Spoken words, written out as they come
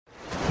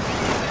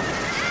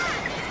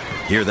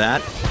Hear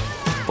that?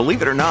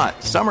 Believe it or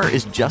not, summer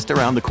is just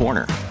around the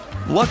corner.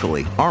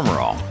 Luckily, Armor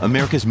All,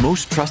 America's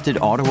most trusted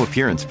auto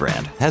appearance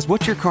brand, has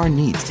what your car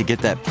needs to get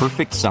that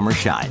perfect summer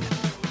shine.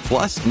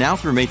 Plus, now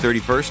through May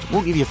 31st,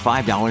 we'll give you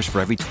 $5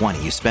 for every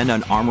 $20 you spend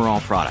on Armor All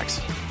products.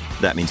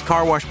 That means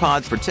car wash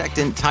pods,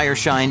 protectant, tire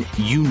shine,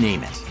 you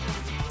name it.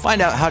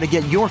 Find out how to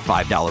get your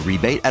 $5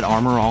 rebate at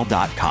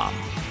armorall.com.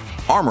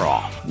 Armor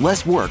All,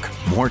 less work,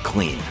 more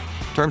clean.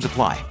 Terms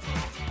apply.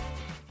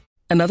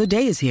 Another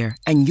day is here,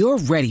 and you're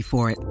ready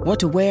for it. What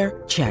to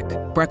wear? Check.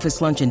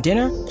 Breakfast, lunch, and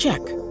dinner? Check.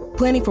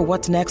 Planning for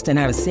what's next and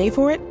how to save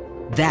for it?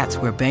 That's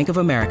where Bank of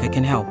America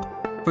can help.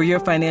 For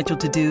your financial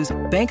to-dos,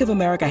 Bank of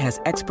America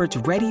has experts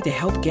ready to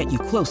help get you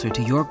closer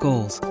to your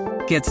goals.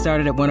 Get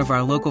started at one of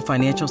our local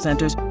financial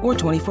centers or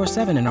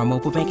 24/7 in our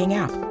mobile banking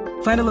app.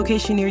 Find a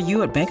location near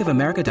you at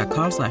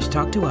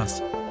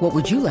bankofamerica.com/talktous. What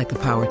would you like the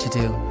power to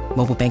do?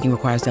 Mobile banking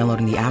requires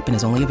downloading the app and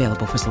is only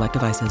available for select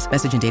devices.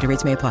 Message and data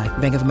rates may apply.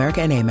 Bank of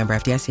America N.A., member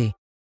FDIC.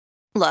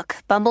 Look,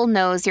 Bumble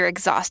knows you're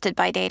exhausted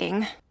by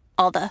dating.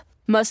 All the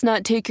must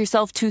not take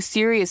yourself too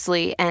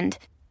seriously and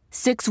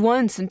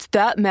 6'1" since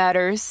that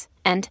matters.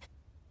 And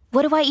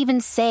what do I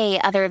even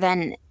say other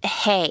than,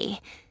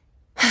 hey?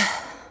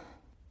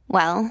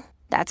 Well,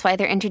 that's why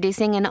they're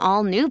introducing an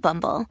all-new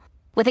Bumble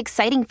with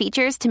exciting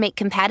features to make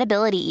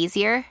compatibility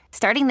easier,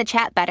 starting the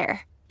chat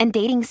better, and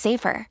dating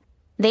safer.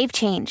 They've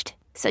changed,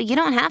 so you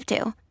don't have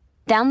to.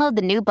 Download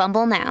the new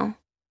Bumble now.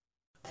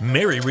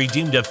 Mary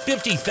redeemed a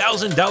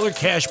 $50,000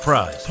 cash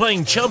prize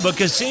playing Chumba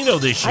Casino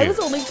this year. I was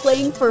only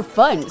playing for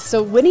fun,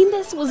 so winning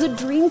this was a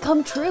dream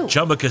come true.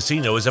 Chumba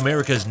Casino is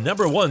America's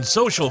 #1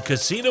 social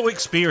casino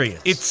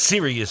experience. It's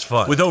serious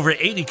fun. With over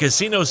 80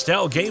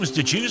 casino-style games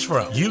to choose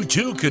from, you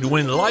too could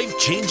win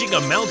life-changing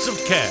amounts of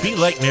cash. Be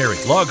like Mary.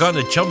 Log on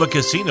to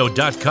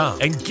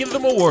ChumbaCasino.com and give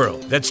them a whirl.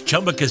 That's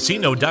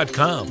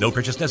ChumbaCasino.com. No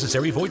purchase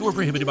necessary. Void where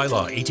prohibited by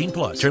law.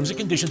 18+. Terms and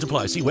conditions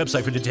apply. See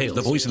website for details.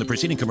 The voice in the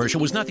preceding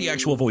commercial was not the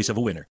actual voice of a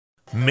winner.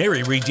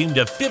 Mary redeemed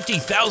a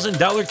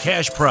 $50,000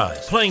 cash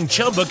prize playing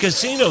Chumba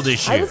Casino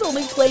this year. I was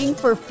only playing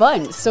for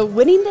fun, so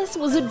winning this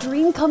was a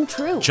dream come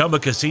true. Chumba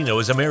Casino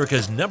is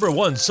America's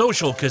 #1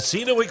 social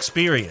casino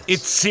experience.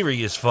 It's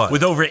serious fun.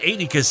 With over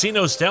 80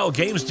 casino-style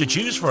games to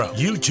choose from,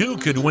 you too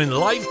could win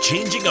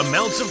life-changing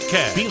amounts of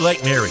cash. Be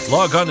like Mary.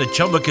 Log on to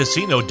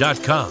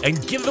ChumbaCasino.com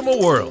and give them a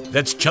whirl.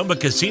 That's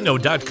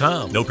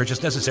ChumbaCasino.com. No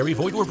purchase necessary.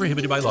 Void where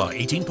prohibited by law.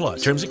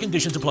 18+. Terms and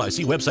conditions apply.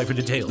 See website for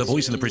details. The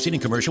voice in the preceding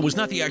commercial was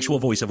not the actual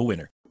voice of a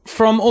winner.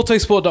 From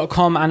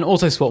Autosport.com and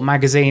Autosport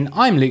Magazine,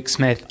 I'm Luke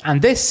Smith,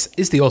 and this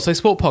is the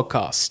Autosport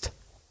Podcast.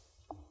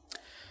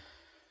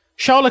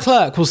 Charles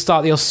Leclerc will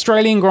start the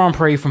Australian Grand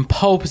Prix from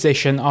pole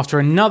position after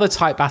another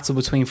tight battle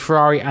between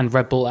Ferrari and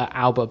Red Bull at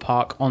Albert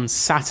Park on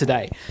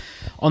Saturday.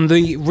 On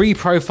the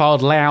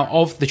reprofiled layout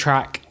of the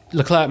track,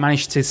 Leclerc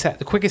managed to set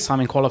the quickest time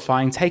in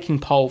qualifying, taking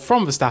pole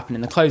from Verstappen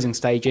in the closing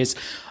stages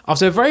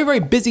after a very, very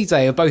busy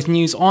day of both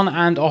news on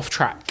and off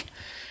track.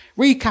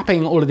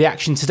 Recapping all of the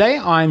action today,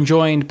 I'm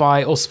joined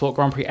by Autosport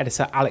Grand Prix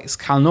editor Alex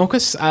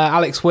Kalnorkas.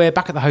 Alex, we're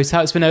back at the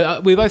hotel. It's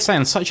been we were both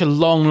saying such a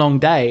long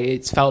day.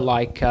 It's felt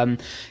like,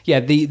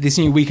 this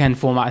new weekend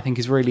format I think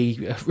is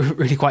really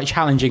quite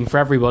challenging for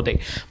everybody.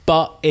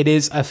 But it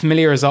is a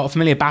familiar result, a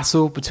familiar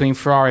battle between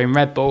Ferrari and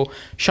Red Bull.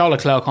 Charles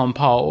Leclerc on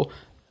pole.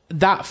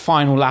 That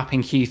final lap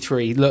in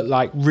Q3 looked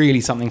like really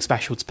something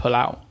special to pull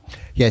out.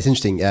 Yeah, it's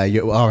interesting.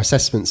 Our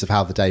assessments of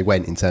how the day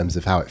went in terms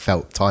of how it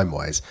felt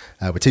time-wise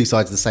were two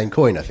sides of the same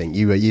coin, I think.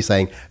 You were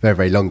saying very,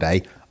 very long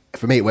day.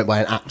 For me, it went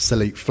by an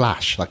absolute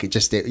flash. Like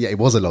it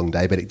was a long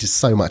day, but it just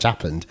so much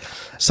happened.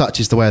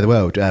 Such is the way of the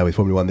world with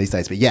Formula One these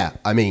days. But yeah,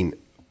 I mean,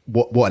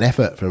 what an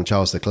effort from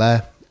Charles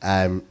Leclerc.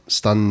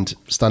 Stunned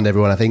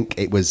everyone. I think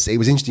it was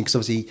interesting because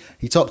obviously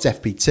he topped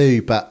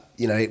FP2, but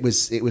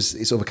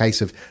it's sort of a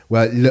case of,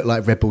 well, it looked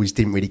like Red Bulls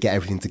didn't really get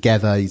everything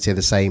together. You'd see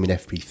the same in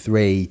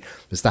FP3.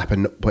 Verstappen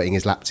not putting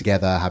his lap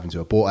together, having to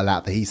abort a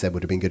lap that he said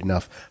would have been good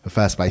enough for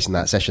first place in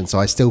that session. So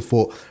I still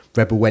thought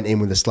Red Bull went in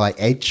with a slight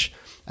edge,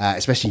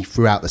 especially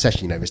throughout the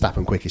session.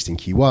 Verstappen quickest in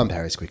Q1,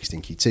 Perez quickest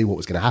in Q2. What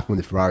was going to happen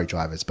with the Ferrari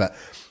drivers? But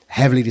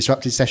heavily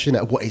disrupted session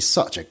at what is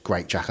such a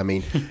great track. I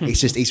mean,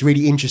 it's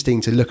really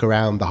interesting to look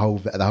around the whole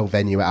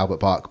venue at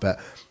Albert Park, but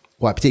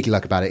what I particularly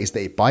like about it is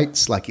that it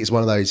bites. Like, it's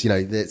one of those,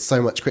 there's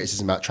so much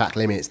criticism about track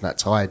limits and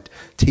that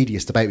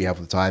tedious debate we have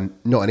all the time.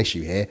 Not an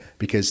issue here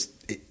because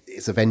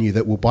it's a venue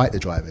that will bite the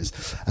drivers.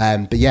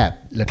 But yeah,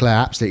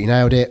 Leclerc absolutely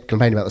nailed it.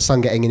 Complaining about the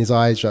sun getting in his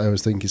eyes, which I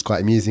always think is quite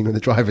amusing when the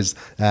drivers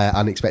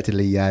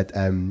unexpectedly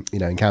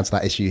encounter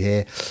that issue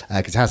here,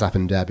 because it has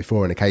happened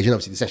before on occasion.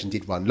 Obviously, the session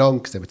did run long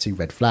because there were 2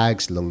 red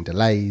flags, long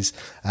delays.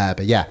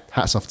 But yeah,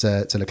 hats off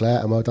to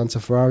Leclerc and well done to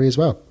Ferrari as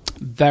well.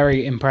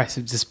 Very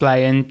impressive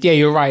display. And yeah,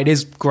 you're right. It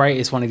is great.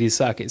 It's one of these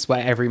circuits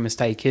where every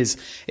mistake is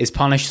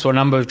punished. So a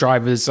number of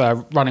drivers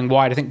running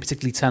wide. I think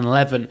particularly turn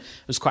 11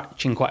 was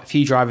catching quite a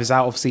few drivers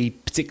out. Obviously,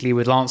 particularly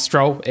with Lance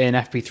Stroll in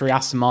FP3.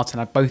 Aston Martin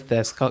had both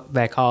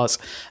their cars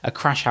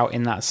crash out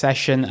in that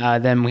session.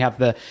 Then we have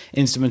the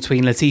incident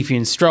between Latifi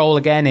and Stroll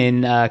again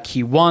in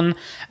Q1.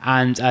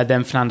 And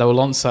then Fernando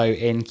Alonso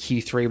in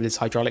Q3 with his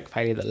hydraulic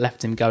failure that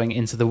left him going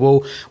into the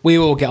wall. We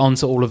will get on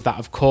to all of that,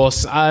 of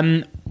course.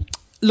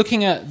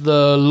 Looking at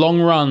the long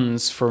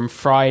runs from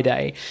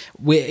Friday,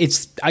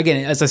 it's,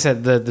 again, as I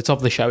said at the top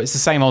of the show, it's the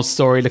same old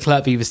story.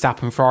 Leclerc v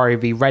Verstappen, Ferrari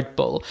v Red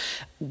Bull.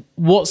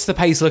 What's the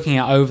pace looking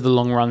at over the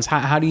long runs?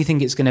 How do you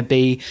think it's going to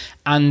be?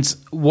 And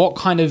what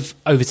kind of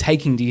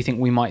overtaking do you think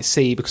we might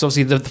see? Because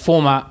obviously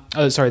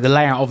the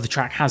layout of the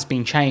track has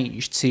been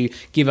changed to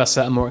give us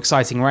a more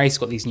exciting race.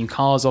 Got these new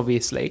cars,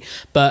 obviously.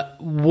 But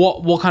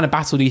what kind of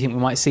battle do you think we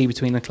might see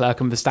between Leclerc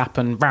and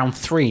Verstappen round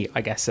 3,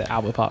 I guess, at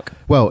Albert Park?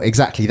 Well,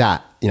 exactly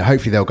that.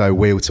 Hopefully they'll go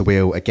wheel to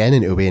wheel again,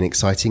 and it'll be an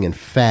exciting and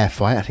fair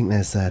fight. I think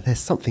there's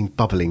something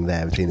bubbling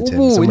there between the two.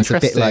 Ooh,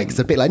 it's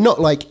a bit like not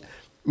like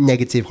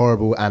negative,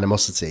 horrible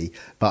animosity,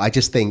 but I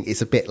just think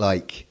it's a bit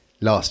like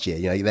last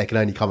year. There can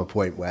only come a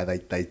point where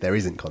there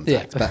isn't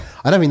contact. Yeah. But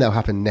I don't think that'll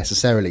happen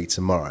necessarily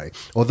tomorrow.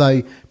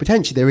 Although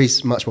potentially there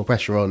is much more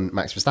pressure on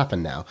Max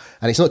Verstappen now,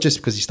 and it's not just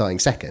because he's starting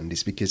second.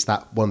 It's because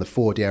that one of the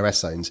 4 DRS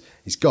zones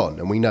is gone,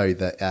 and we know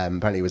that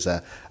apparently it was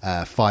a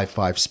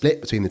 5-5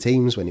 split between the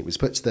teams when it was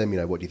put to them.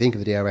 What do you think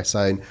of the DRS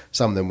zone?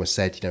 Some of them were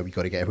said, we've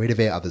got to get rid of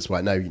it. Others were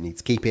like, no, you need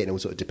to keep it, and it all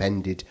sort of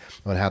depended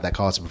on how their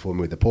cars were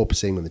performing with the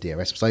porpoising when the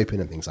DRS was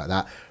open and things like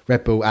that.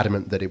 Red Bull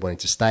adamant that it wanted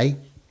to stay.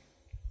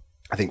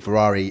 I think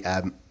Ferrari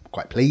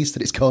quite pleased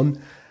that it's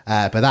gone,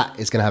 but that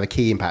is going to have a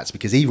key impact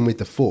because even with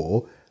the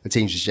 4, the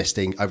team's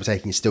suggesting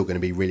overtaking is still going to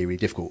be really, really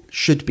difficult.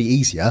 Should be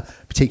easier,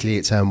 particularly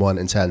at turn 1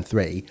 and turn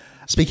 3.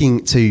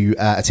 Speaking to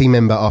a team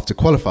member after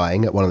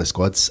qualifying at one of the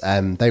squads,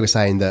 they were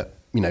saying that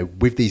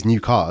with these new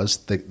cars,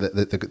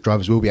 the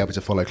drivers will be able to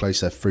follow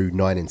closer through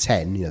 9 and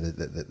 10.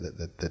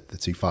 The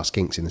 2 fast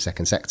kinks in the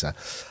second sector,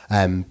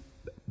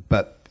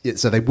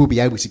 so they will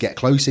be able to get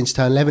close into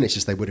turn 11. It's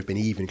just they would have been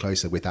even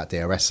closer with that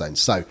DRS zone.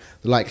 So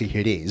the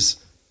likelihood is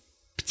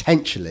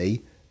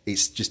potentially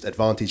it's just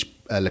advantage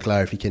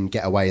Leclerc if he can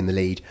get away in the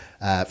lead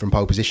from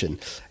pole position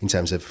in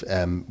terms of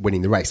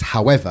winning the race.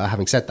 However,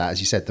 having said that,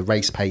 as you said, the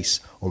race pace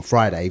on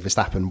Friday,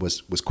 Verstappen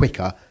was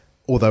quicker,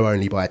 although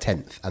only by a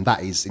tenth. And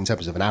that is in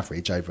terms of an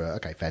average over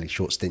a fairly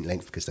short stint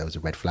length because there was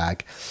a red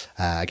flag.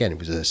 Again, it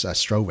was a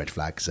Stroll red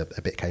flag because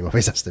a bit came off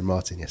his Aston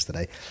Martin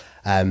yesterday.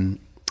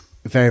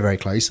 Very, very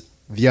close.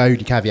 The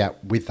only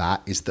caveat with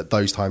that is that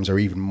those times are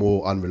even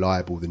more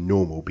unreliable than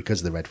normal because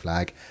of the red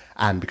flag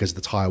and because of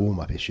the tyre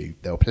warm-up issue.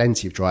 There were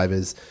plenty of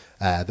drivers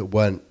that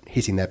weren't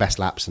hitting their best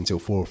laps until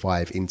 4 or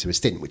 5 into a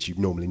stint, which you'd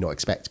normally not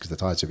expect because the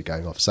tyres would be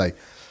going off. So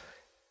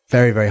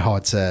very, very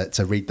hard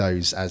to read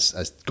those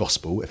as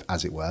gospel,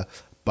 as it were.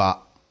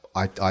 But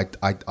I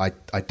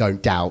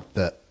don't doubt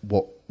that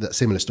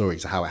similar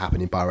stories to how it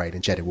happened in Bahrain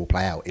and Jeddah will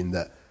play out, in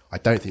that I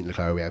don't think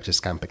Leclerc will be able to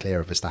scamper clear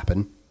of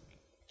Verstappen,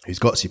 who's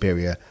got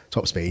superior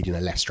top speed in a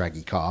less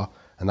draggy car,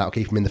 and that'll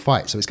keep him in the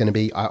fight. So it's going to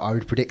be, I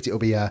would predict it'll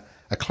be a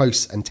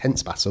close and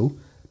tense battle,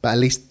 but at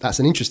least that's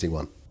an interesting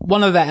one.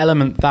 One other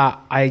element that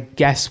I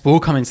guess will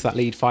come into that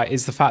lead fight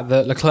is the fact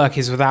that Leclerc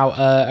is without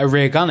a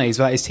rear gunner. He's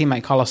without his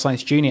teammate Carlos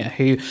Sainz Jr.,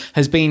 who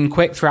has been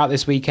quick throughout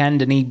this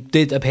weekend, and he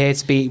did appear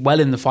to be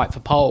well in the fight for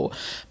pole,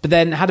 but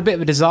then had a bit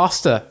of a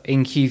disaster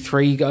in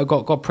Q3,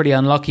 got pretty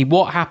unlucky.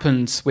 What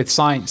happened with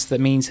Sainz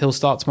that means he'll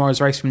start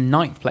tomorrow's race from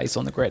 9th place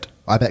on the grid?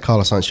 I bet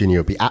Carlos Sainz Jr.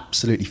 would be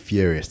absolutely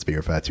furious to be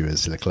referred to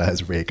as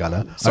Leclerc's rear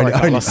gunner. Sorry,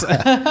 Carlos.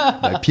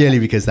 No, purely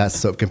because that's the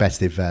sort of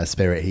competitive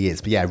spirit he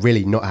is. But yeah,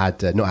 really didn't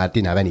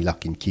have any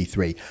luck in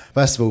Q3.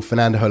 First of all,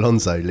 Fernando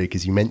Alonso, Luke,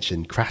 as you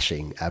mentioned,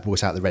 crashing,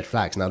 brought out the red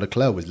flags. Now,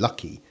 Leclerc was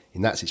lucky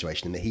in that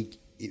situation in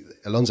that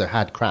Alonso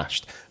had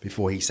crashed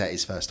before he set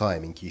his first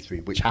time in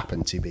Q3, which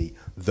happened to be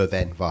the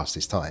then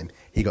fastest time.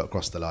 He got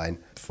across the line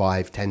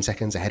 5-10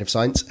 seconds ahead of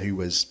Sainz, who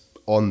was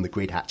on the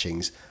grid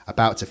hatchings,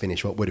 about to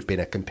finish what would have been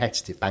a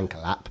competitive banker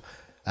lap,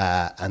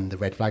 and the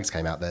red flags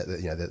came out.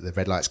 The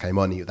red lights came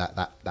on.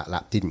 That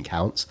lap didn't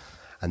count.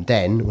 And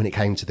then when it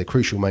came to the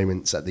crucial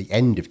moments at the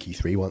end of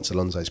Q3, once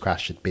Alonso's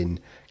crash had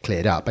been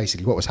cleared up,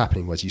 basically what was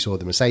happening was you saw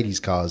the Mercedes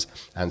cars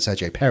and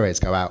Sergio Perez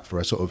go out for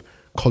a sort of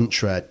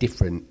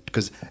different,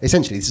 because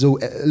essentially this is all,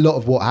 a lot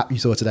of what you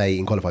saw today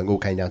in qualifying all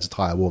came down to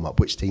tyre warm-up,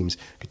 which teams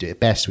could do it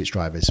best, which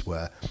drivers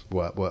were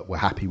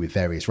happy with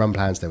various run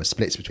plans. There were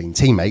splits between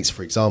teammates.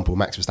 For example,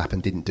 Max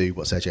Verstappen didn't do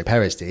what Sergio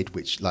Perez did,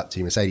 which, like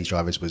two Mercedes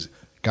drivers, was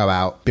go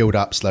out, build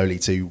up slowly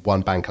to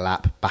one banker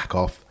lap, back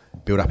off,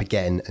 build up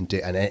again, and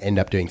end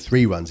up doing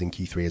 3 runs in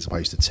Q3 as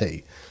opposed to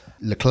 2.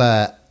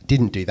 Leclerc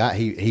didn't do that.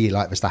 He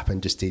like Verstappen,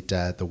 just did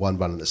the one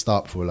run at the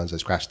start before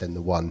Alonso's crash, then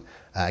the one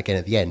again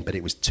at the end, but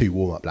it was 2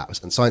 warm-up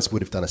laps, and Sainz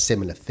would have done a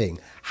similar thing.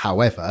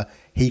 However,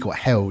 he got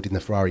held in the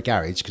Ferrari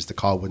garage because the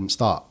car wouldn't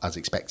start as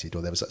expected,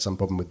 or there was some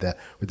problem with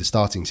the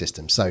starting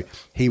system. So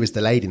he was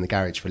delayed in the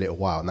garage for a little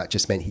while, and that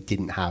just meant he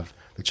didn't have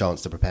the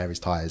chance to prepare his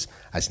tyres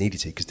as he needed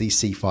to, because these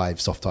C5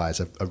 soft tyres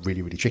are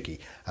really, really tricky.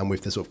 And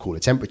with the sort of cooler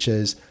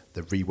temperatures,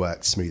 the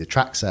reworked smoother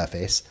track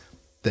surface,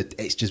 that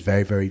it's just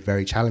very, very,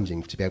 very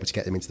challenging to be able to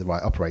get them into the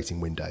right operating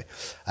window.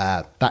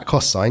 That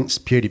cost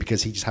Sainz purely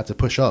because he just had to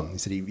push on. He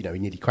said he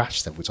nearly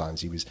crashed several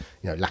times. He was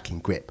lacking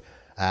grip.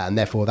 And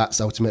therefore,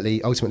 that's ultimately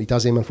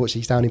does him.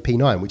 Unfortunately, he's down in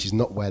P9, which is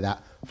not where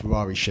that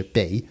Ferrari should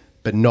be,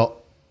 but not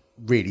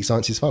really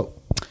Sainz's fault.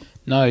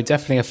 No,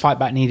 definitely a fight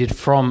back needed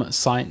from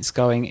Sainz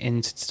going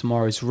into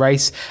tomorrow's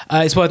race.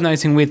 It's worth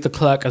noting with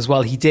Leclerc as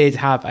well, he did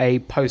have a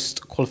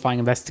post-qualifying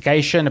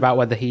investigation about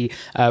whether he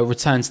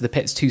returned to the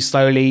pits too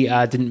slowly,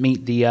 didn't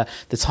meet the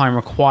time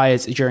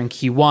required during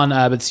Q1,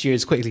 but the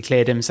stewards quickly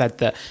cleared him, said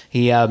that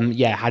he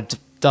had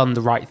done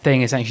the right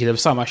thing. Essentially, there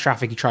was so much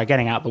traffic, he tried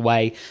getting out of the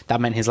way. That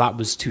meant his lap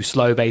was too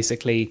slow,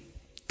 basically.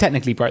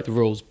 Technically broke the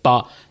rules,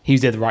 but he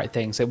did the right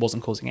thing, so it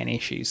wasn't causing any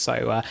issues.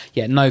 So,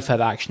 no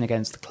further action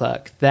against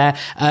Leclerc there.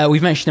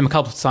 We've mentioned him a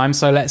couple of times,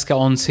 so let's get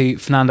on to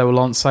Fernando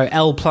Alonso.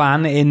 El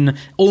Plan in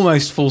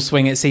almost full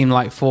swing, it seemed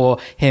like, for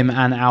him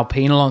and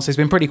Alpine. Alonso's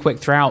been pretty quick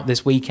throughout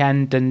this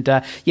weekend, and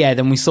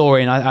then we saw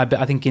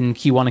I think in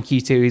Q1 and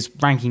Q2, he's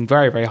ranking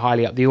very, very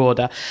highly up the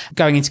order.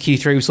 Going into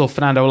Q3, we saw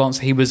Fernando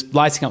Alonso, he was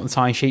lighting up the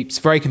time sheets,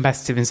 very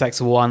competitive in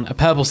Sector 1, a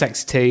purple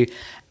Sector 2,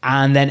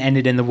 and then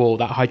ended in the wall,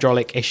 that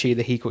hydraulic issue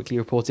that he quickly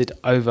reported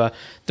over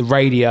the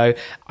radio.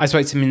 I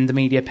spoke to him in the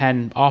media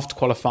pen after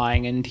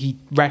qualifying, and he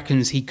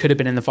reckons he could have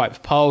been in the fight for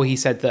pole. He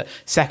said that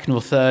second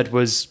or third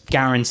was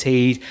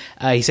guaranteed.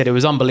 He said it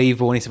was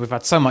unbelievable, and he said, we've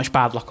had so much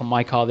bad luck on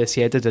my car this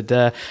year,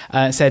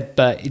 said,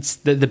 but it's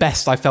the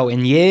best I felt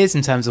in years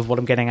in terms of what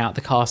I'm getting out of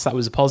the car, so that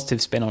was a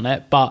positive spin on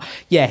it. But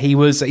yeah, he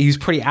was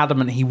pretty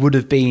adamant he would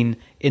have been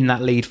in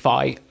that lead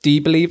fight. Do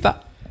you believe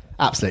that?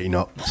 Absolutely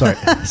not. Sorry,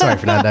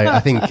 Fernando. I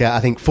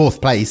think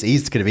fourth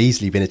place could have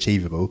easily been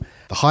achievable.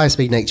 The higher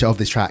speed nature of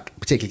this track,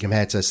 particularly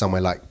compared to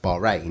somewhere like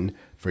Bahrain,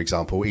 for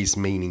example, is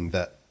meaning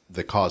that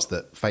the cars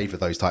that favour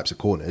those types of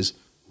corners,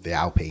 the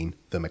Alpine,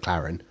 the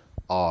McLaren,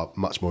 are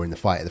much more in the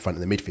fight at the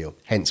front of the midfield.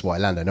 Hence why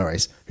Lando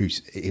Norris, who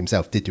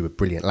himself did do a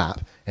brilliant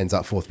lap, ends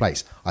up fourth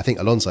place. I think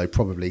Alonso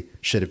probably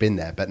should have been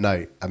there, but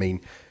no. I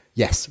mean,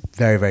 yes,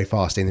 very, very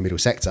fast in the middle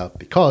sector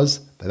because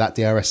that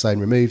DRS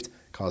zone removed.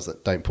 Cars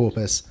that don't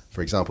porpoise,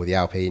 for example, the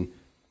Alpine,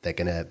 they're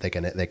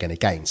gonna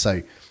gain.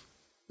 So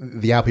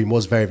the Alpine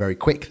was very, very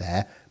quick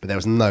there, but there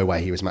was no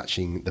way he was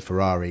matching the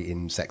Ferrari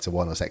in Sector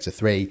 1 or Sector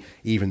 3.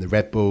 Even the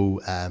Red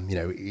Bull,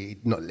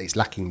 it's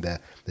lacking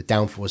the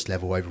downforce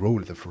level overall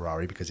of the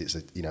Ferrari because it's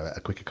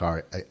a quicker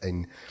car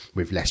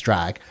with less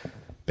drag.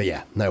 But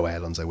yeah, no way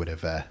Alonso would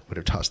have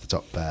touched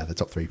the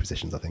top three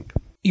positions, I think.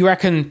 You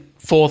reckon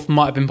fourth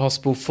might have been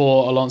possible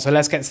for Alonso?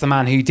 Let's get to the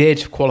man who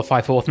did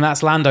qualify fourth, and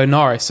that's Lando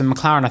Norris. And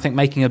McLaren, I think,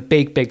 making a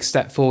big, big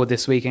step forward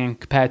this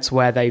weekend compared to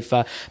where they've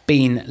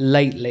been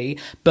lately.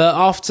 But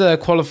after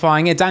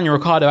qualifying, Daniel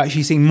Ricciardo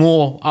actually seemed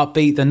more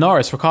upbeat than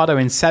Norris. Ricciardo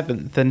in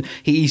seventh, and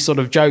he sort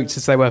of joked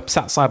as they were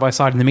sat side by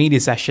side in the media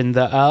session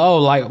that,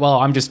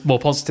 I'm just more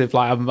positive.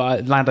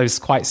 Lando's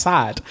quite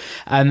sad.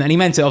 And he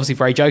meant it obviously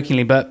very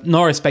jokingly, but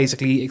Norris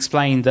basically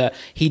explained that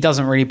he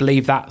doesn't really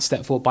believe that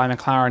step forward by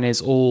McLaren is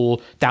all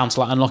down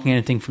to unlocking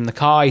anything from the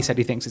car. He said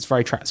he thinks it's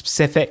very track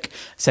specific.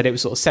 Said it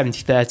was sort of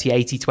 70-30,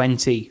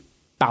 80-20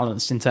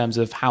 balanced in terms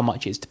of how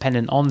much it's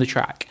dependent on the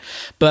track.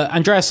 But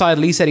Andrea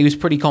Seidel said he was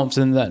pretty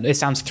confident that it's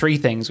down to three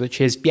things,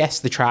 which is, yes,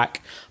 the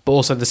track, but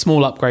also the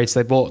small upgrades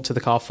they brought to the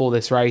car for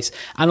this race,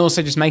 and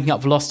also just making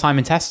up for lost time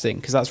in testing,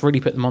 because that's really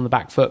put them on the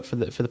back foot for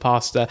the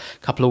past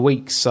couple of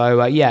weeks. So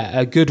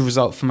a good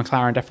result for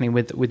McLaren,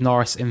 definitely with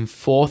Norris in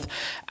fourth.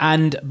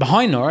 And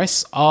behind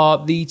Norris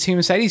are the two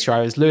Mercedes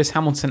drivers, Lewis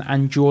Hamilton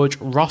and George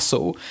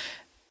Russell.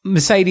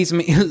 Mercedes,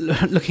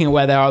 looking at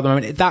where they are at the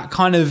moment, that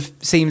kind of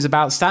seems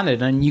about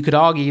standard, and you could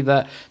argue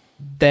that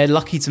they're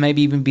lucky to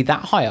maybe even be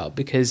that high up,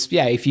 because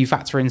if you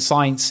factor in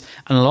Sainz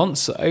and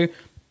Alonso,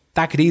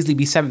 that could easily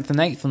be 7th and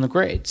 8th on the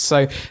grid.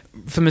 So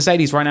for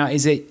Mercedes right now,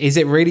 is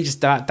it really just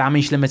that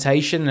damage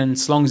limitation? And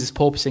as long as this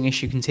porpoising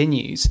issue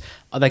continues,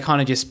 are they kind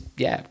of just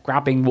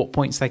grabbing what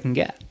points they can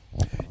get?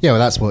 Yeah, well,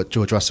 that's what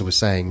George Russell was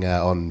saying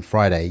on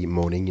Friday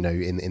morning.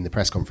 In the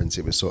press conference,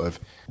 it was sort of,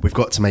 we've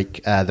got to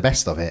make the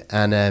best of it,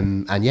 and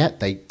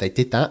they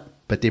did that,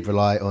 but did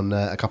rely on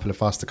a couple of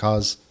faster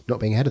cars not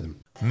being ahead of them.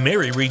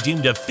 Mary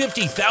redeemed a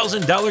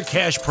 $50,000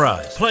 cash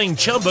prize playing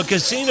Chumba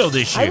Casino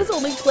this year. I was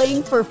only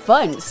playing for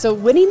fun, so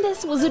winning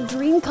this was a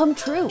dream come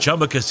true.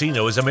 Chumba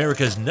Casino is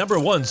America's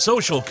 #1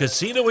 social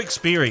casino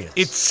experience.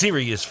 It's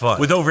serious fun.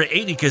 With over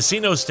 80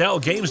 casino-style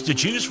games to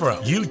choose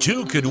from, you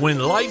too could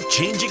win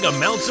life-changing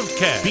amounts of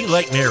cash. Be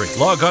like Mary.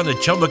 Log on to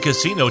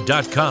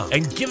ChumbaCasino.com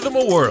and give them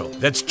a whirl.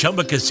 That's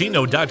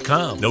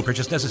ChumbaCasino.com. No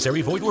purchase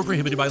necessary. Void where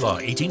prohibited by law.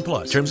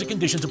 18+. Terms and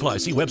conditions apply.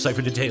 See website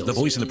for details. The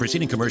voice in the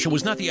preceding commercial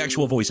was not the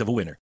actual voice of a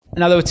winner.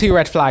 Now, there were 2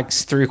 red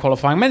flags through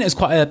qualifying. It was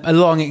quite a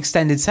long,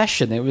 extended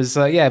session. It was,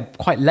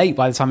 quite late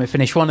by the time it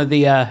finished. One of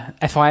the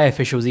FIA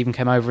officials even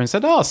came over and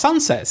said,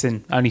 sunset's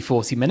in only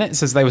 40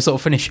 minutes, as they were sort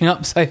of finishing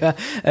up. So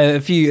a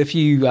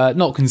few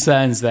not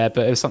concerns there,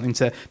 but it was something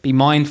to be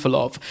mindful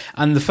of.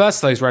 And the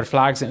first of those red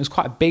flags, it was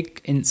quite a big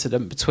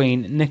incident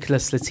between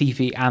Nicholas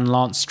Latifi and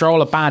Lance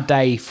Stroll. A bad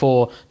day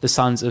for the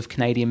sons of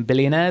Canadian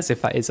billionaires,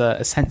 if that is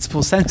a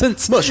sensible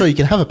sentence. I'm not sure you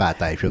can have a bad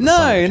day if you're the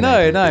son of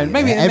Canadian billionaire.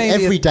 Maybe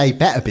every day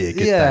better be a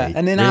good day.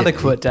 An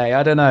inadequate day,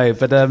 I don't know.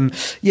 But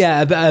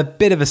a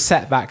bit of a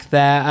setback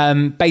there.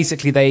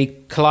 Basically, they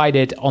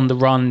collided on the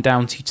run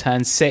down to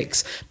turn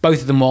 6.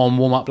 Both of them were on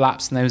warm-up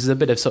laps, and there was a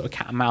bit of sort of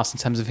cat and mouse in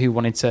terms of who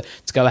wanted to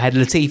go ahead.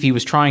 Latifi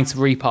was trying to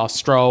repass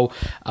Stroll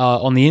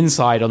on the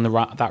inside on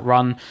that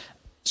run.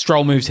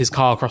 Stroll moved his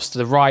car across to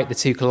the right. The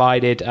two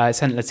collided. It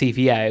sent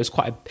Latifi. It was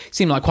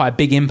seemed like quite a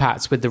big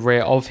impact with the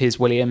rear of his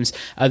Williams.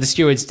 The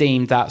stewards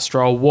deemed that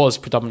Stroll was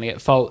predominantly at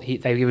fault.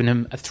 They've given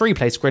him a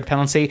 3-place grid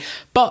penalty,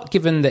 but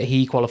given that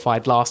he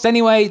qualified last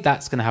anyway,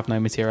 that's going to have no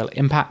material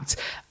impact.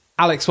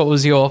 Alex, what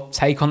was your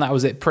take on that?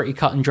 Was it pretty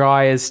cut and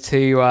dry as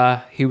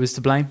to who was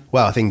to blame?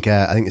 Well, I think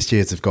the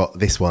stewards have got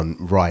this one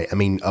right. I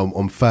mean,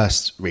 on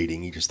first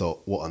reading, you just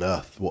thought, "What on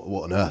earth?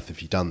 What on earth have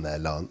you done there,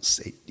 Lance?"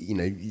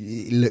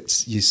 It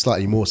looked you're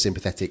slightly more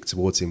sympathetic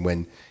towards him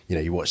when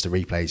you watched the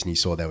replays and you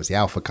saw there was the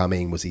Alpha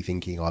coming. Was he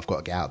thinking, "I've got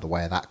to get out of the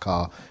way of that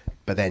car"?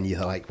 But then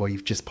you're like, well,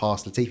 you've just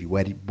passed Latifi.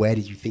 Where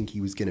did you think he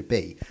was going to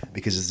be?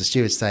 Because as the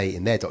stewards say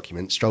in their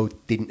document, Stroll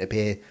didn't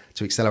appear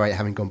to accelerate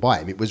having gone by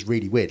him. It was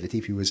really weird.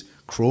 Latifi was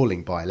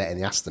crawling by, letting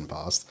the Aston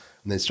past,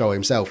 and then Stroll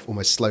himself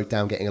almost slowed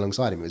down getting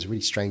alongside him. It was a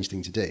really strange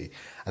thing to do.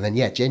 And then,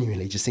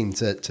 genuinely just seemed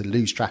to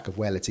lose track of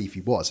where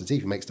Latifi was.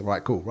 Latifi makes the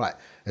right call. Right,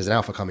 there's an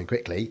Alpha coming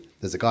quickly.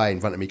 There's a guy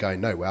in front of me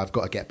going nowhere. I've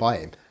got to get by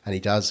him. And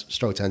he does.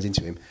 Stroll turns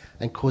into him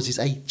and causes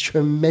a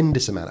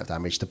tremendous amount of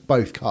damage to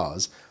both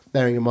cars.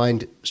 Bearing in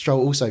mind,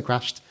 Stroll also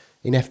crashed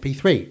in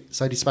FP3.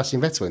 So did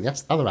Sebastian Vettel in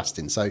the other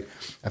Aston. So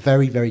a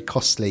very, very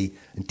costly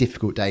and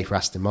difficult day for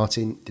Aston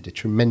Martin. Did a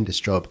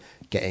tremendous job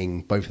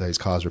getting both of those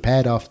cars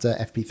repaired after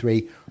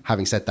FP3.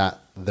 Having said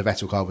that, the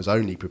Vettel car was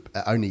only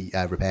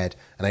repaired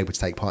and able to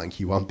take part in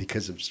Q1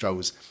 because of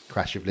Stroll's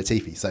crash with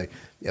Latifi. So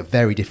a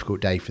very difficult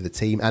day for the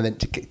team. And then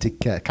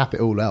to cap it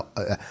all off,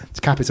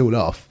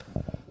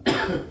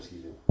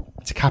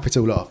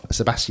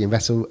 Sebastian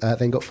Vettel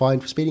then got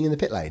fined for speeding in the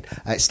pit lane.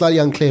 It's slightly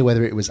unclear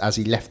whether it was as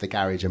he left the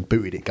garage and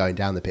booted it going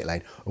down the pit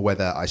lane, or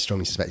whether I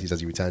strongly suspect it's as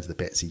he returned to the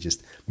pits, he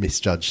just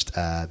misjudged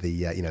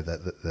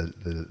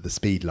the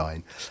speed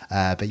line.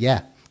 But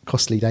yeah,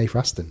 costly day for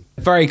Aston.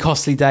 Very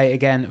costly day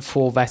again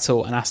for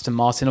Vettel and Aston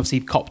Martin.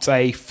 Obviously, he copped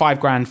a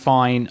 $5,000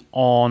 fine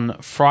on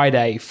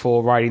Friday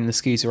for riding the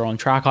scooter on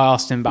track. I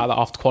asked him about that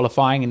after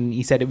qualifying, and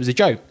he said it was a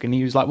joke. And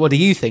he was like, "What do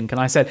you think?"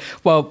 And I said,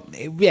 "Well,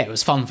 it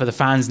was fun for the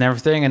fans and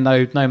everything, and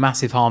no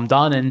massive harm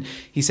done." And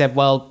he said,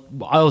 "Well,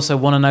 I also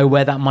want to know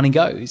where that money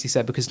goes." He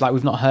said, because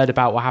we've not heard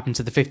about what happened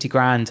to the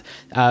 $50,000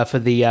 for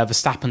the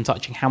Verstappen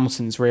touching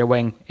Hamilton's rear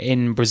wing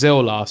in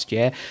Brazil last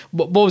year.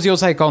 What was your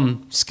take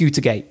on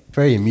Scootergate?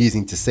 Very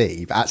amusing to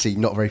see, but actually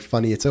not very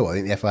funny at all. I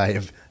think the FIA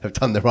have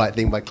done the right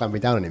thing by clamping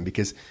down on him,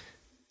 because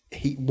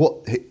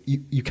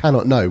you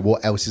cannot know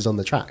what else is on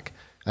the track.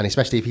 And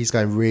especially if he's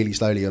going really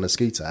slowly on a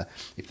scooter,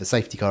 if the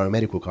safety car or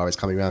medical car is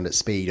coming around at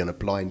speed on a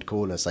blind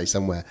corner, say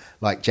somewhere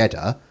like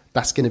Jeddah,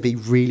 that's going to be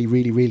really,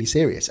 really, really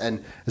serious.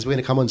 And as we're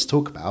going to come on to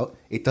talk about,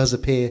 it does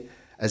appear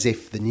as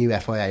if the new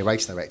FIA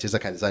race directors,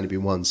 okay, there's only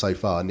been one so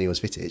far, Niels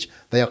Vittage,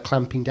 they are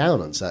clamping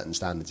down on certain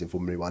standards in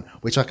Formula One,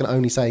 which I can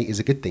only say is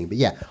a good thing. But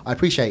yeah, I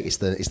appreciate it's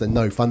the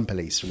no fun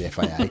police from the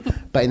FIA.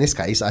 But in this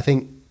case, I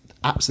think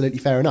absolutely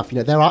fair enough.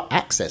 There are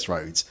access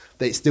roads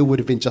that it still would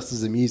have been just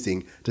as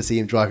amusing to see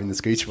him driving the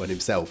scooter on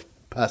himself,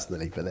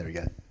 personally. But there we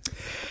go.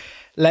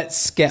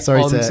 Let's get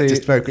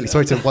just very quickly.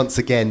 Sorry to once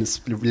again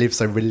live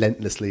so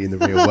relentlessly in the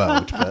real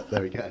world, but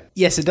there we go.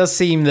 Yes, it does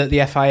seem that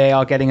the FIA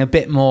are getting a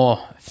bit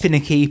more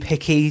finicky,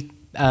 picky,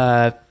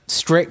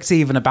 strict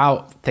even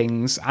about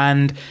things.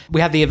 And we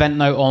had the event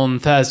note on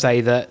Thursday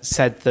that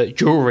said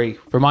that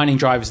reminding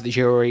drivers that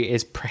jewellery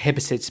is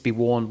prohibited to be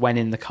worn when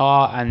in the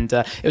car. And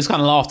it was kind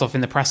of laughed off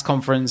in the press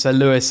conference.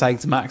 Lewis saying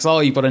to Max,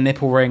 "Oh, you've got a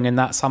nipple ring," and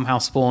that somehow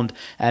spawned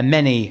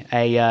many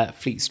a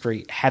Fleet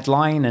Street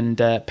headline and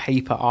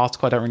paper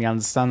article. I don't really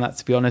understand that,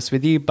 to be honest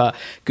with you, but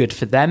good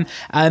for them.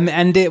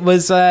 And it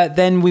was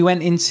then we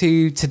went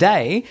into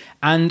today,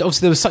 and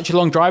obviously there was such a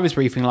long drivers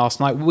briefing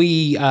last night.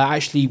 We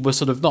actually were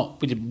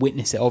we didn't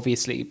witness it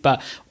obviously,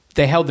 but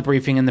they held the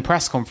briefing in the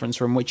press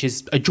conference room, which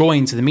is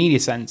adjoined to the media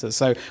centre.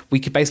 So we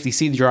could basically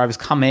see the drivers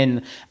come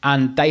in,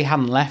 and they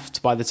hadn't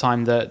left by the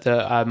time that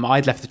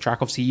I'd left the track.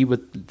 Obviously, you were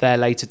there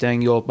later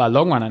doing your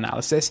long run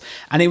analysis,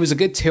 and it was a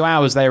good 2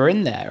 hours they were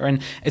in there.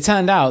 And it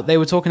turned out they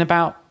were talking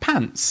about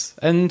pants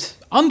and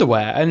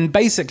underwear, and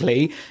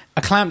basically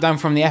a clampdown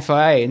from the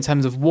FIA in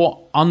terms of what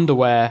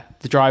underwear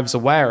the drivers are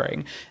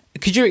wearing.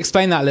 Could you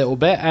explain that a little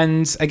bit?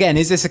 And again,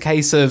 is this a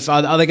case of,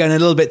 are they going a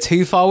little bit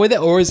too far with it,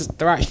 or is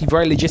there actually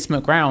very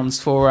legitimate grounds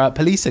for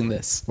policing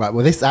this? Right,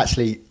 well, this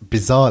actually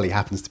bizarrely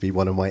happens to be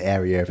one of my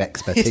area of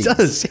expertise. It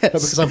does, yes. Not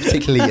because I'm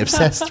particularly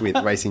obsessed with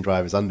racing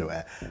drivers'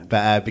 underwear,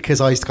 but because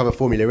I used to cover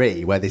Formula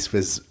E, where this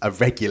was a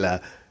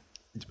regular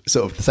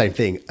sort of the same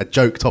thing, a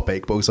joke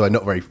topic, but also a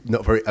not very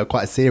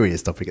quite a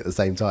serious topic at the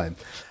same time.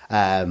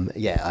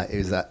 It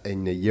was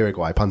in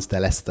Uruguay, Punta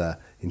del Este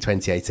in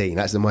 2018.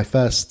 That's my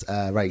first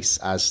race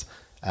as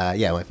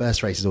my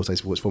first race as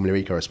Autosports Formula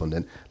E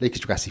correspondent.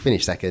 Lucas Tragrassi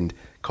finished second,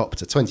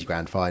 copped a 20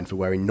 grand fine for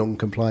wearing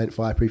non-compliant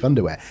fireproof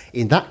underwear.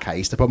 In that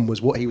case, the problem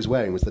was what he was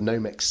wearing was the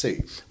Nomex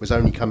suit was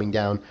only coming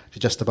down to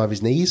just above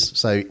his knees.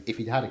 So if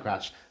he'd had a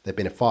crash, there'd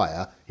been a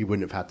fire, he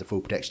wouldn't have had the full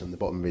protection on the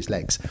bottom of his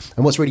legs.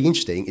 And what's really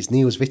interesting is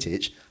Niels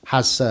Wittich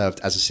has served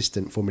as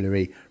assistant Formula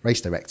E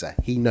race director.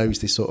 He knows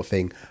this sort of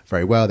thing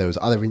very well. There was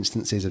other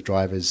instances of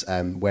drivers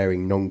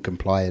wearing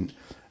non-compliant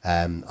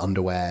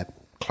underwear,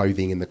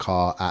 clothing in the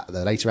car at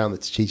the later round, the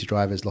Techeetah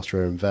drivers,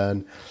 Lotterer and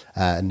Verne,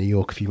 in New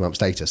York a few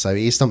months later. So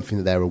it is something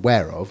that they're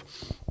aware of.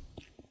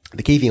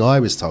 The key thing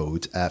I was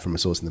told from a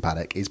source in the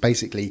paddock is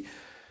basically,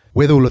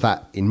 with all of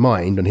that in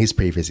mind on his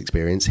previous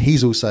experience, he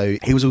was also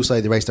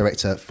the race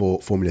director for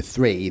Formula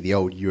 3, the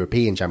old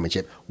European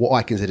Championship, what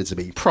I consider to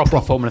be proper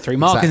Formula 3.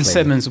 Mark and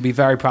Simmons will be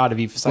very proud of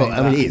you for saying that.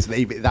 I mean, it is.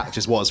 That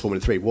just was Formula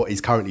 3. What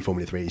is currently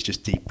Formula 3 is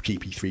just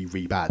GP3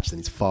 rebadged, and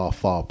it's far,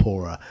 far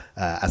poorer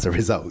as a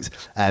result.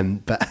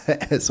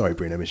 But sorry,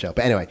 Bruno Michel.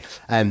 But anyway,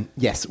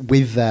 yes,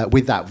 with that,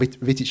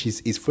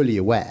 Wittich is fully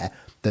aware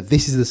that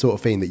this is the sort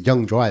of thing that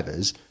young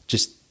drivers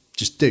just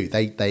do.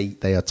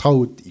 They are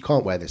told you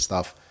can't wear this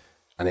stuff,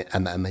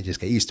 and they just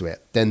get used to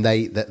it. Then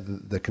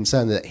the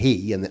concern that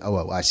he and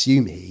I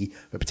assume he,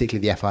 but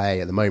particularly the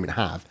FIA at the moment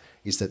have,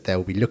 is that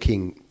they'll be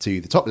looking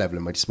to the top level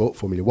of motorsport,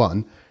 Formula One,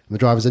 and the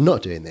drivers are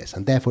not doing this,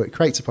 and therefore it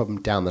creates a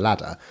problem down the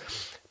ladder.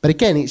 But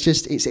again, it's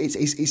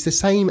the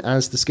same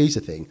as the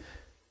scooter thing.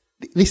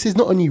 This is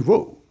not a new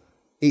rule.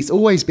 It's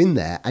always been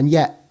there, and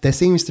yet there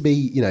seems to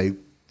be,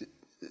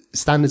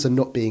 standards are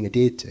not being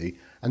adhered to,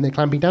 and they're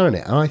clamping down on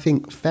it. And I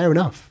think fair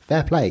enough,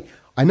 fair play.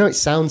 I know it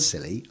sounds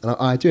silly, and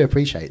I do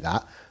appreciate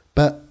that,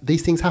 but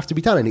these things have to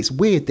be done. And it's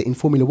weird that in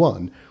Formula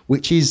One,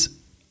 which is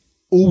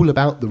all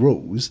about the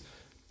rules,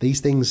 these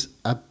things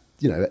are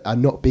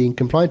not being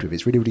complied with.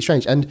 It's really, really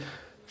strange. And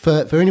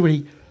for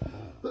anybody,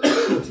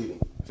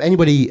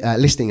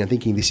 listening and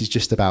thinking this is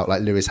just about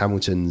like Lewis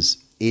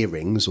Hamilton's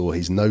earrings or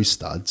his nose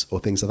studs or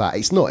things like that,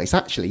 it's not. It's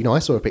actually, I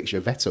saw a picture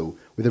of Vettel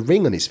with a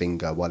ring on his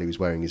finger while he was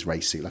wearing his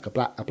race suit, like a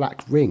black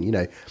ring.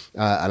 And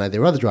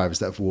there are other drivers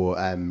that have wore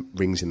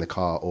rings in the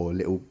car or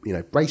little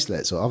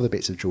bracelets or other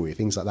bits of jewelry,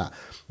 things like that.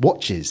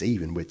 Watches,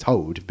 even we're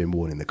told, have been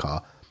worn in the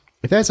car.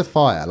 If there's a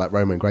fire like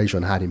Romain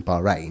Grosjean had in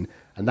Bahrain,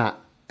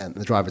 and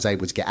the driver's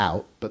able to get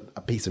out, but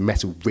a piece of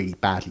metal really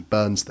badly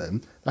burns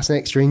them, that's an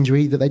extra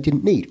injury that they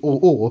didn't need.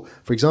 Or,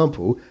 for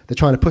example, they're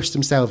trying to push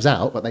themselves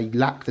out, but they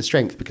lack the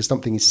strength because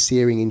something is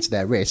searing into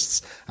their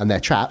wrists and they're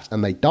trapped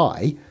and they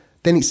die,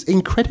 then it's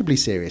incredibly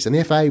serious. And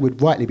the FIA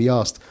would rightly be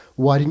asked,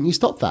 why didn't you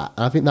stop that?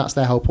 And I think that's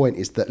their whole point,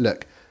 is that,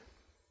 look,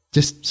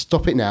 just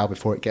stop it now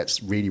before it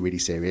gets really, really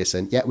serious.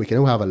 And yeah, we can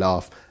all have a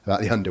laugh about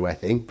the underwear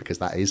thing, because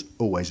that is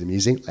always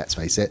amusing, let's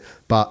face it.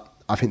 But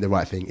I think the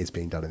right thing is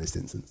being done in this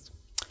instance.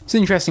 It's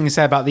interesting to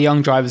say about the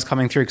young drivers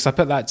coming through, because I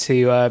put that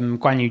to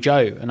Guan Yu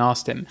Zhou and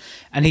asked him,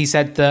 and he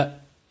said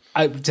that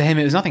to him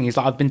it was nothing. He's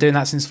like, I've been doing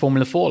that since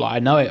Formula 4. Like, I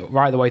know it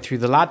right the way through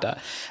the ladder.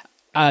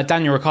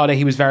 Daniel Ricciardo,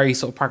 he was very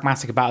sort of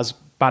pragmatic about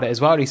it as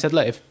well. He said,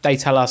 look, if they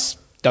tell us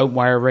don't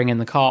wear a ring in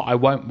the car, I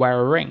won't wear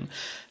a ring.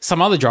 Some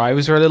other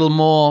drivers were a little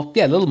more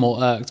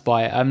irked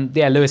by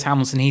it. Lewis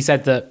Hamilton, he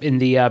said that in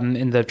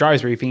the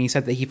drivers' briefing, he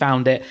said that he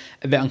found it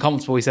a bit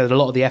uncomfortable. He said that a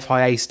lot of the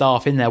FIA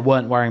staff in there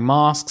weren't wearing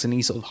masks, and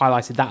he sort of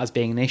highlighted that as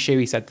being an issue.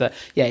 He said that,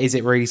 is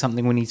it really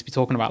something we need to be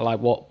talking about,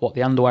 like what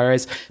the underwear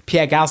is?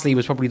 Pierre Gasly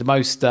was probably the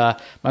most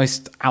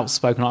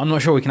outspoken. I'm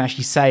not sure we can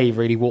actually say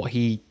really what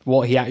he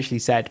actually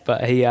said,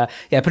 but he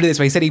put it this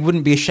way: he said he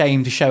wouldn't be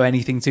ashamed to show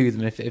anything to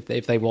them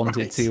if they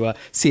wanted to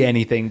see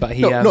anything. But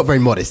he not very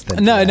modest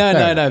then. No.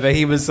 But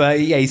he was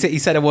he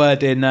said a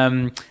word in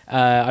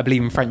I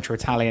believe in French or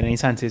Italian, and he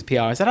turned to his PR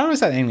and said, "How was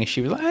that in English?"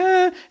 She was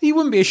like, "You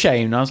wouldn't be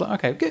ashamed." And I was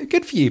like, "Okay,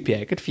 good for you,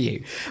 Pierre. Good for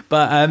you."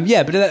 But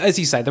but as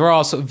you say, there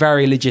are sort of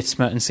very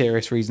legitimate and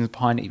serious reasons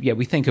behind it. Yeah,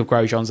 we think of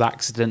Grosjean's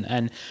accident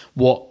and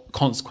what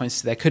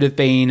consequences there could have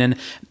been, and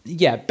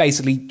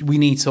basically we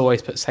need to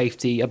always put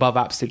safety above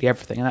absolutely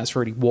everything, and that's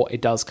really what it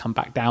does come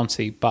back down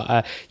to.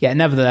 But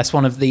nevertheless,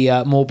 one of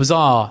the more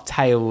bizarre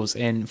tales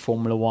in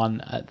Formula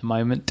One at the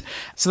moment.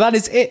 So that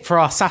is it for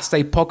our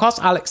Saturday podcast.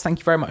 Alex, thank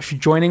you very much for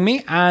joining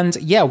me, and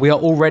we are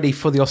all ready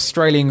for the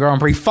Australian Grand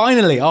Prix.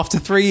 Finally, after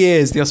 3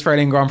 years, the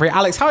Australian Grand Prix.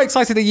 Alex, how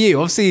excited are you?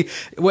 Obviously,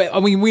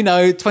 we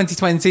know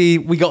 2020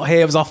 we got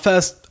here, it was our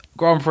first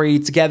Grand Prix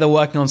together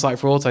working on site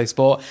for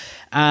Autosport,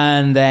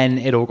 and then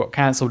it all got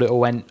cancelled. It all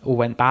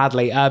went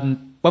badly.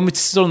 When we're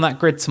still on that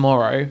grid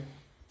tomorrow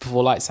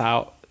before lights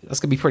out, that's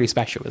going to be pretty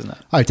special, isn't it?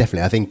 Oh,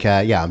 definitely. I think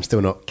I'm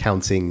still not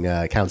counting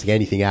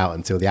anything out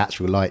until the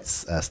actual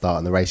lights start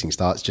and the racing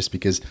starts, just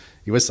because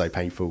it was so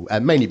painful,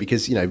 mainly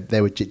because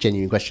there were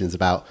genuine questions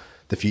about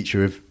the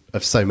future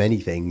so many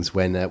things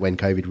when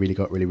COVID really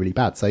got really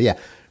bad. So yeah,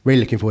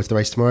 really looking forward to the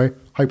race tomorrow.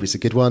 Hope it's a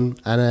good one.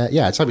 And I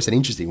just hope it's an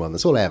interesting one.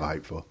 That's all I ever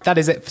hope for. That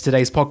is it for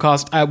today's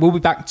podcast. We'll be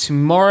back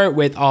tomorrow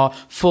with our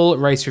full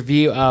race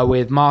review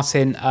with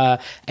Martin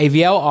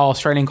AVL. Our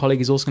Australian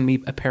colleague is also going to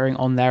be appearing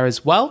on there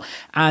as well.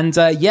 And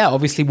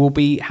obviously we'll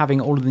be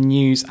having all of the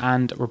news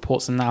and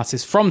reports and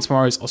analysis from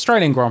tomorrow's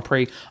Australian Grand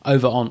Prix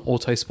over on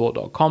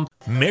autosport.com.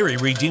 Mary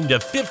redeemed a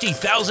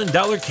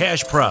 $50,000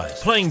 cash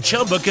prize playing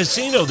Chumba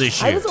Casino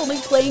this year. I was only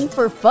playing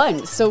for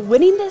fun, so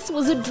winning this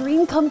was a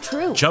dream come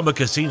true. Chumba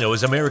Casino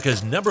is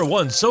America's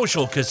 #1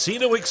 social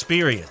casino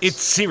experience.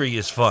 It's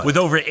serious fun. With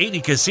over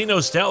 80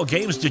 casino-style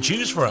games to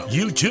choose from,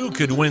 you too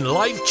could win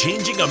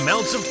life-changing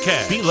amounts of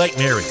cash. Be like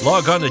Mary.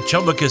 Log on to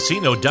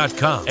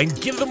ChumbaCasino.com and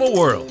give them a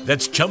whirl.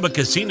 That's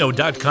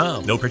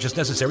ChumbaCasino.com. No purchase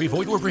necessary.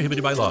 Void where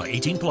prohibited by law.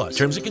 18+.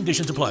 Terms and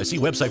conditions apply. See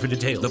website for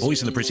details. The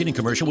voice in the preceding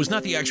commercial was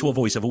not the actual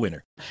voice of a winner.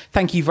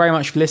 Thank you very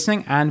much for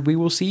listening, and we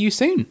will see you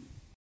soon.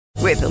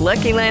 With the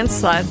Lucky Land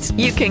Slots,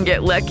 you can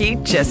get lucky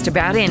just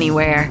about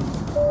anywhere.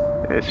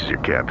 This is your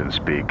captain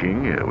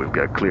speaking. We've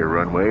got clear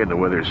runway and the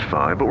weather's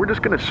fine, but we're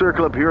just going to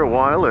circle up here a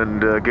while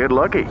and get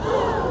lucky.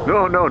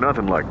 No,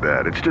 nothing like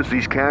that. It's just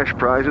these cash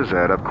prizes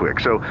add up quick.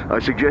 So I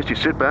suggest you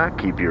sit back,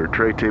 keep your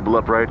tray table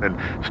upright, and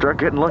start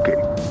getting lucky.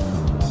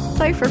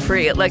 Play for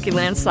free at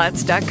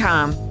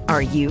LuckyLandSlots.com.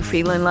 Are you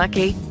feeling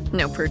lucky?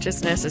 No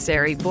purchase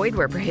necessary. Void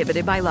where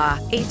prohibited by law.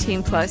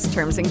 18+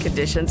 terms and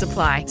conditions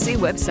apply. See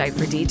website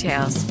for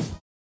details.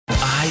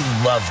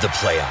 I love the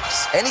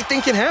playoffs.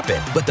 Anything can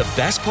happen. But the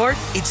best part?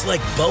 It's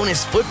like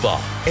bonus football.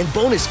 And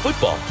bonus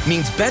football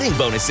means betting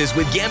bonuses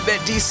with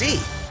Gambit DC.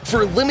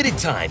 For a limited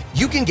time,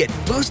 you can get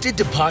boosted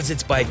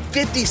deposits by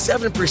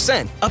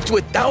 57% up to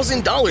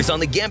 $1,000 on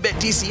the Gambit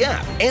DC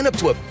app and up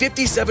to a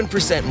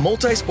 57%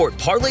 multi-sport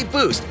parlay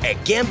boost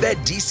at Gambit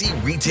DC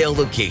retail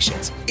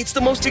locations. It's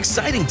the most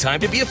exciting time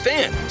to be a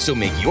fan. So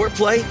make your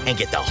play and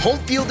get the home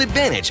field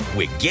advantage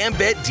with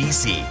Gambit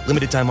DC.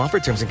 Limited time offer.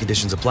 Terms and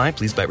conditions apply.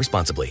 Please bet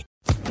responsibly.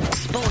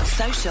 Sports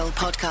Social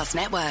Podcast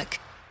Network.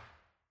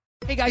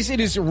 Hey guys, it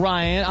is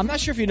Ryan. I'm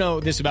not sure if you know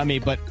this about me,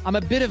 but I'm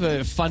a bit of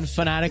a fun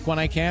fanatic when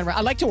I can.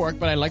 I like to work,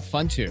 but I like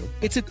fun too.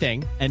 It's a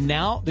thing. And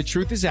now the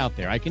truth is out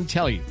there. I can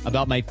tell you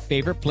about my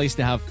favorite place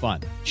to have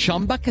fun.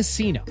 Chumba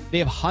Casino. They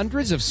have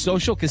hundreds of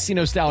social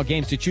casino style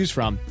games to choose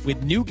from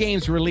with new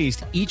games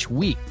released each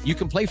week. You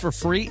can play for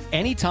free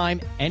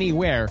anytime,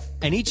 anywhere.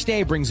 And each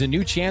day brings a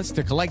new chance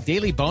to collect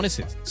daily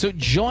bonuses. So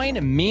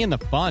join me in the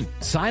fun.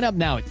 Sign up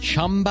now at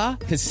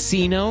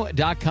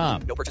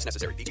ChumbaCasino.com. No purchase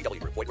necessary. VGW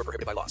Group. Void where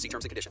prohibited by law. See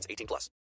terms and conditions. 18+.